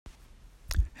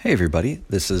Hey everybody,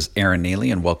 this is Aaron Neely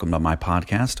and welcome to my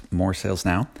podcast, More Sales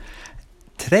Now.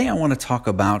 Today I want to talk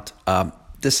about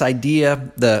this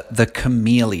idea, the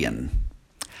chameleon.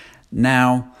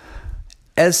 Now,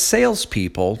 as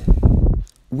salespeople,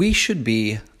 we should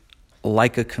be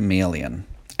like a chameleon.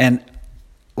 And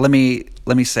let me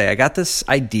say, I got this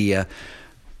idea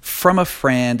from a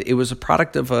friend. It was a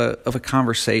product of a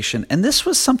conversation, and this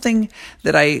was something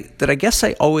that I guess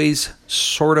I always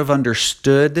sort of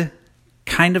understood,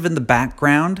 kind of in the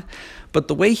background, but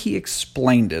the way he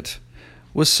explained it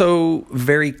was so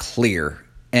very clear.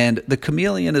 And the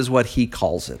chameleon is what he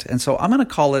calls it. And so I'm going to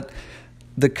call it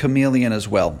the chameleon as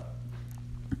well.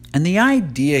 And the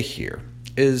idea here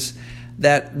is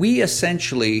that we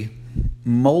essentially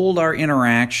mold our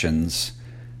interactions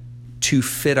to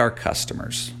fit our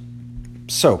customers.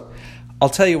 So I'll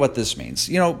tell you what this means.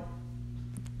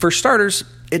 For starters,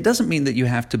 it doesn't mean that you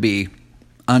have to be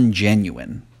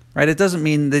ungenuine. Right? It doesn't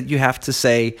mean that you have to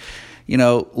say,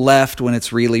 left when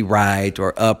it's really right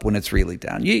or up when it's really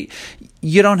down.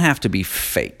 You don't have to be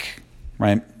fake,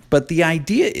 right? But the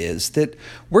idea is that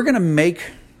we're going to make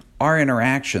our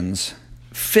interactions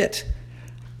fit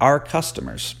our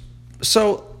customers.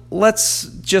 So let's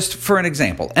just, for an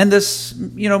example, and this,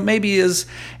 maybe is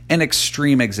an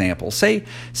extreme example. Say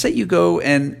you go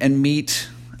and meet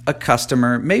a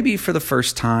customer, maybe for the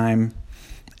first time,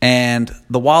 and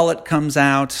the wallet comes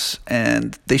out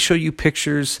and they show you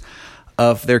pictures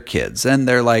of their kids and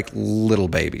they're like little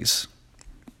babies.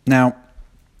 Now,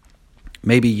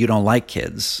 maybe you don't like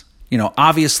kids.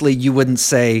 Obviously you wouldn't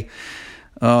say,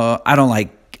 I don't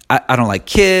like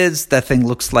kids. That thing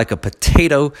looks like a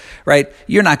potato, right?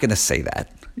 You're not going to say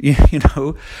that,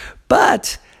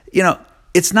 but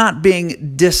it's not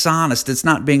being dishonest. It's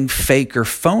not being fake or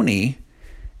phony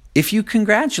if you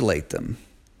congratulate them.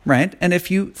 Right? And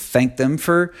if you thank them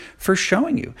for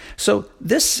showing you. So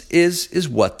this is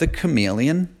what the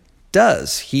chameleon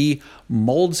does. He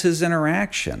molds his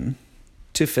interaction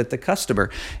to fit the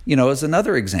customer. As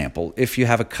another example, if you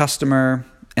have a customer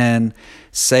and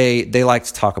say they like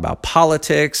to talk about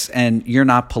politics and you're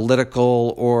not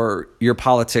political or your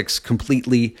politics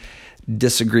completely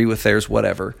disagree with theirs,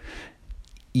 whatever,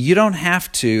 you don't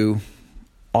have to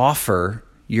offer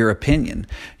your opinion.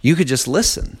 You could just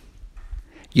listen.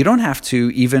 You don't have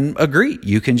to even agree.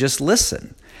 You can just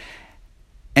listen.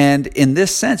 And in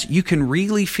this sense, you can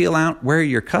really feel out where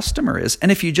your customer is.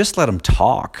 And if you just let them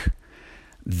talk,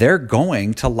 they're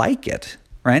going to like it,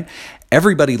 right?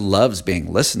 Everybody loves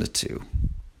being listened to.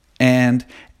 And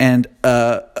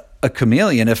a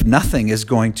chameleon, if nothing, is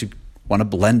going to want to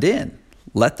blend in.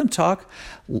 Let them talk.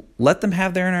 Let them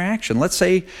have their interaction. Let's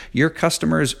say your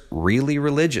customer is really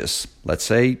religious. Let's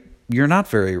say you're not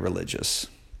very religious.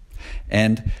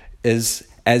 And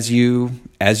as you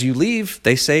leave,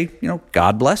 they say,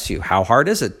 God bless you. How hard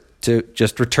is it to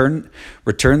just return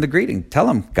the greeting? Tell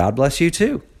them, God bless you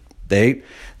too. They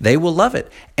will love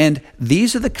it. And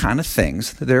these are the kind of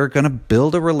things that are going to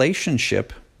build a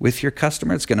relationship with your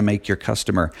customer. It's going to make your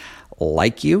customer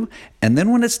like you. And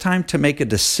then when it's time to make a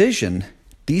decision,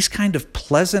 these kind of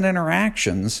pleasant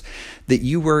interactions that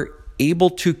you were able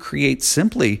to create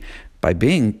simply by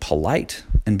being polite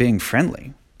and being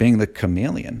friendly, being the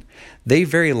chameleon, they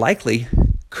very likely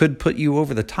could put you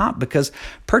over the top, because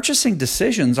purchasing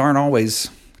decisions aren't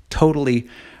always totally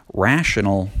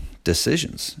rational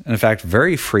decisions. And in fact,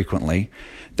 very frequently,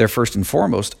 they're first and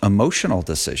foremost emotional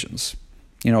decisions.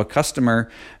 A customer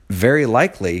very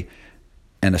likely,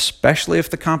 and especially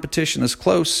if the competition is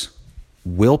close,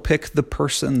 will pick the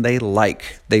person they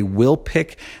like. They will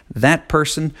pick that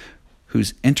person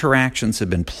whose interactions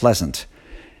have been pleasant,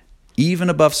 even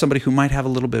above somebody who might have a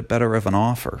little bit better of an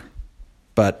offer,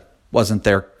 but wasn't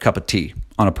their cup of tea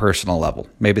on a personal level.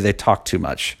 Maybe they talked too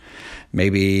much.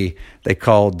 Maybe they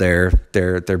called their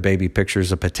baby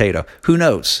pictures a potato. Who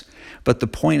knows? But the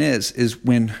point is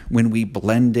when we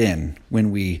blend in,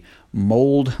 when we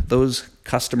mold those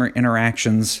customer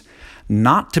interactions,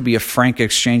 not to be a frank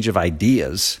exchange of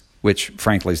ideas, which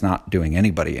frankly is not doing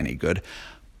anybody any good,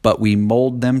 but we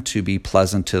mold them to be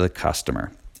pleasant to the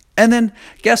customer. And then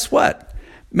guess what?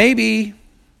 Maybe,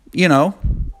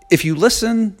 if you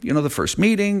listen, the first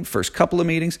meeting, first couple of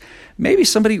meetings, maybe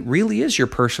somebody really is your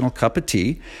personal cup of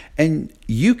tea, and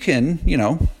you can,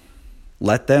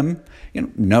 let them,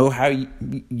 know how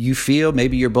you feel.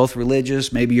 Maybe you're both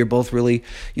religious. Maybe you're both really,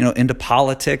 into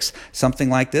politics, something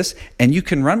like this. And you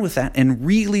can run with that and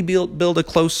really build a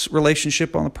close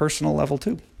relationship on a personal level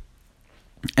too.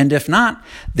 And if not,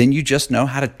 then you just know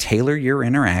how to tailor your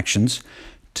interactions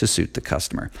to suit the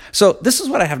customer. So this is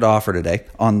what I have to offer today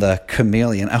on the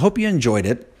chameleon. I hope you enjoyed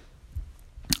it.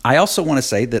 I also want to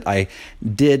say that I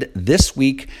did this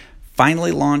week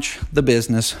finally launch the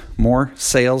business, More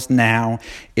Sales Now.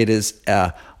 It is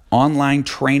an online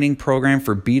training program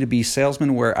for B2B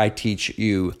salesmen where I teach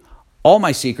you all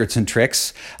my secrets and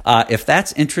tricks. If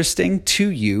that's interesting to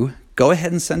you, go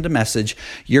ahead and send a message.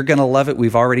 You're going to love it.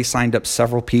 We've already signed up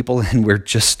several people and we're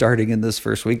just starting in this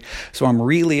first week. So I'm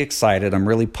really excited. I'm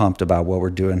really pumped about what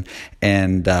we're doing.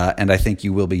 And I think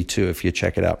you will be too if you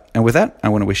check it out. And with that, I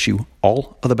want to wish you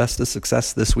all of the best of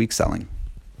success this week selling.